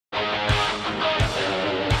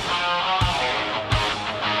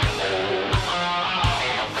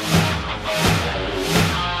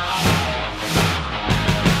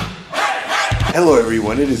Hello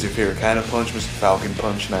everyone, it is your favorite kind of punch,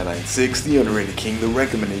 MrFalconpunch996, the underrated king, the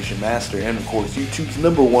recommendation master, and of course YouTube's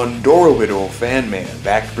 #1 Doro fan man,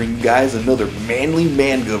 back to bring you guys another manly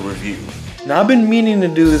manga review. Now I've been meaning to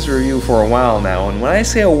do this review for a while now, and when I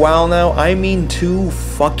say a while now, I mean 2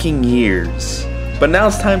 fucking years. But now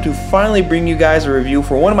it's time to finally bring you guys a review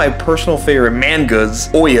for one of my personal favorite mangas,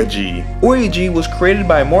 OYAJI. OYAJI was created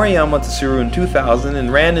by Moriyama Tsuru in 2000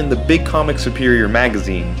 and ran in the Big Comic Superior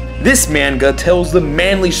magazine. This manga tells the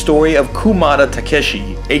manly story of Kumada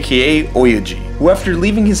Takeshi, aka OYAJI, who after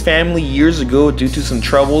leaving his family years ago due to some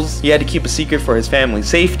troubles he had to keep a secret for his family's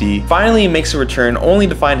safety, finally makes a return only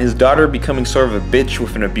to find his daughter becoming sort of a bitch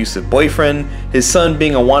with an abusive boyfriend, his son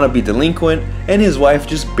being a wannabe delinquent, and his wife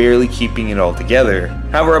just barely keeping it all together.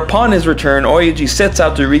 However, upon his return, OYAJI sets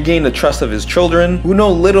out to regain the trust of his children, who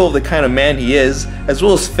know little of the kind of man he is, as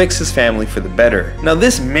well as fix his family for the better. Now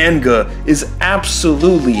this manga is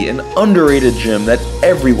absolutely an underrated gem that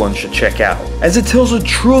everyone should check out, as it tells a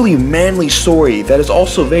truly manly story that is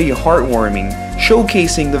also very heartwarming,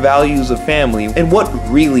 showcasing the values of family and what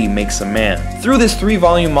really makes a man. Through this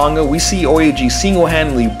 3-volume manga, we see OYAJI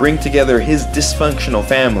single-handedly bring together his dysfunctional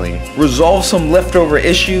family, resolve some leftover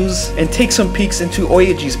issues, and take some peeks into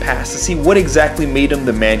OYAJI's past to see what exactly made him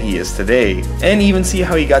the man he is today, and even see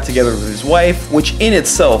how he got together with his wife, which in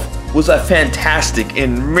itself was a fantastic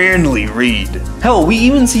and manly read. Hell, we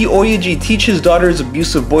even see OYAJI teach his daughter's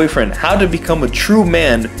abusive boyfriend how to become a true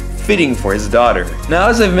man fitting for his daughter. Now,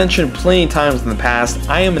 as I've mentioned plenty times in the past,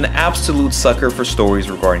 I am an absolute sucker for stories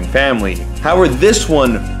regarding family. However, this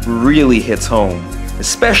one really hits home,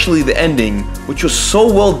 especially the ending, which was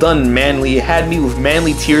so well done and manly it had me with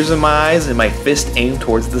manly tears in my eyes and my fist aimed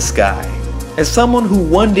towards the sky. As someone who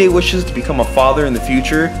one day wishes to become a father in the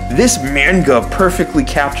future, this manga perfectly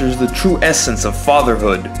captures the true essence of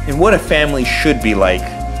fatherhood and what a family should be like,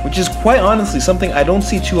 which is quite honestly something I don't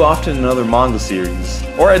see too often in other manga series,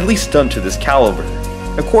 or at least done to this caliber.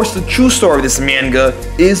 Of course, the true story of this manga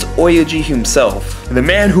is OYAJI himself, the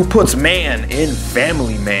man who puts man in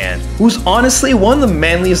Family Man, who's honestly one of the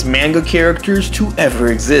manliest manga characters to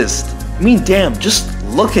ever exist. I mean, damn, just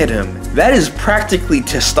look at him. That is practically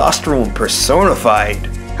testosterone personified.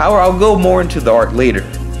 However, I'll go more into the art later.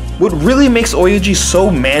 What really makes OYAJI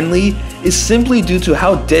so manly is simply due to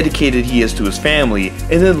how dedicated he is to his family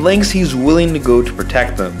and the lengths he's willing to go to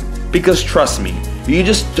protect them. Because trust me, you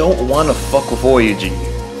just don't want to fuck with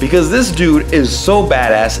OYAJI. Because this dude is so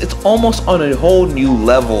badass, it's almost on a whole new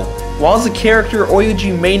level. While as a character,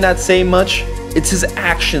 OYAJI may not say much, it's his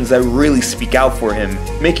actions that really speak out for him,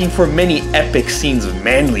 making for many epic scenes of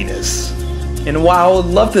manliness. And while I would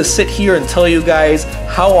love to sit here and tell you guys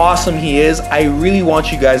how awesome he is, I really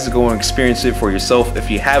want you guys to go and experience it for yourself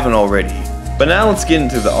if you haven't already. But now let's get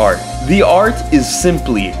into the art. The art is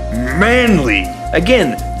simply manly.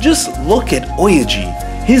 Again, just look at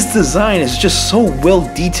OYAJI. His design is just so well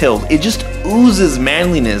detailed, it just oozes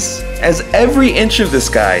manliness, as every inch of this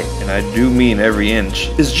guy, and I do mean every inch,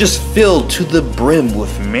 is just filled to the brim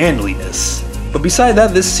with manliness. But beside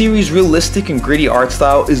that, this series' realistic and gritty art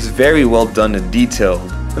style is very well done and detailed.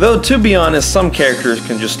 Though to be honest, some characters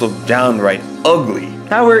can just look downright ugly.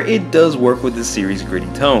 However, it does work with the series'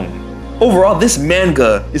 gritty tone. Overall, this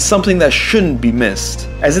manga is something that shouldn't be missed,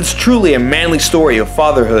 as it's truly a manly story of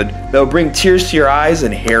fatherhood that will bring tears to your eyes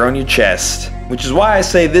and hair on your chest. Which is why I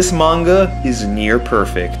say this manga is near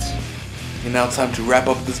perfect. And now it's time to wrap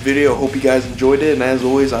up this video. Hope you guys enjoyed it, and as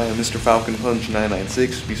always, I am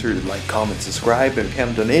MrFalconpunch996. Be sure to like, comment, subscribe, and if you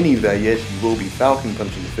haven't done any of that yet, you will be Falcon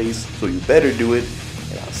Punch in the face, so you better do it,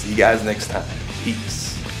 and I'll see you guys next time. Peace.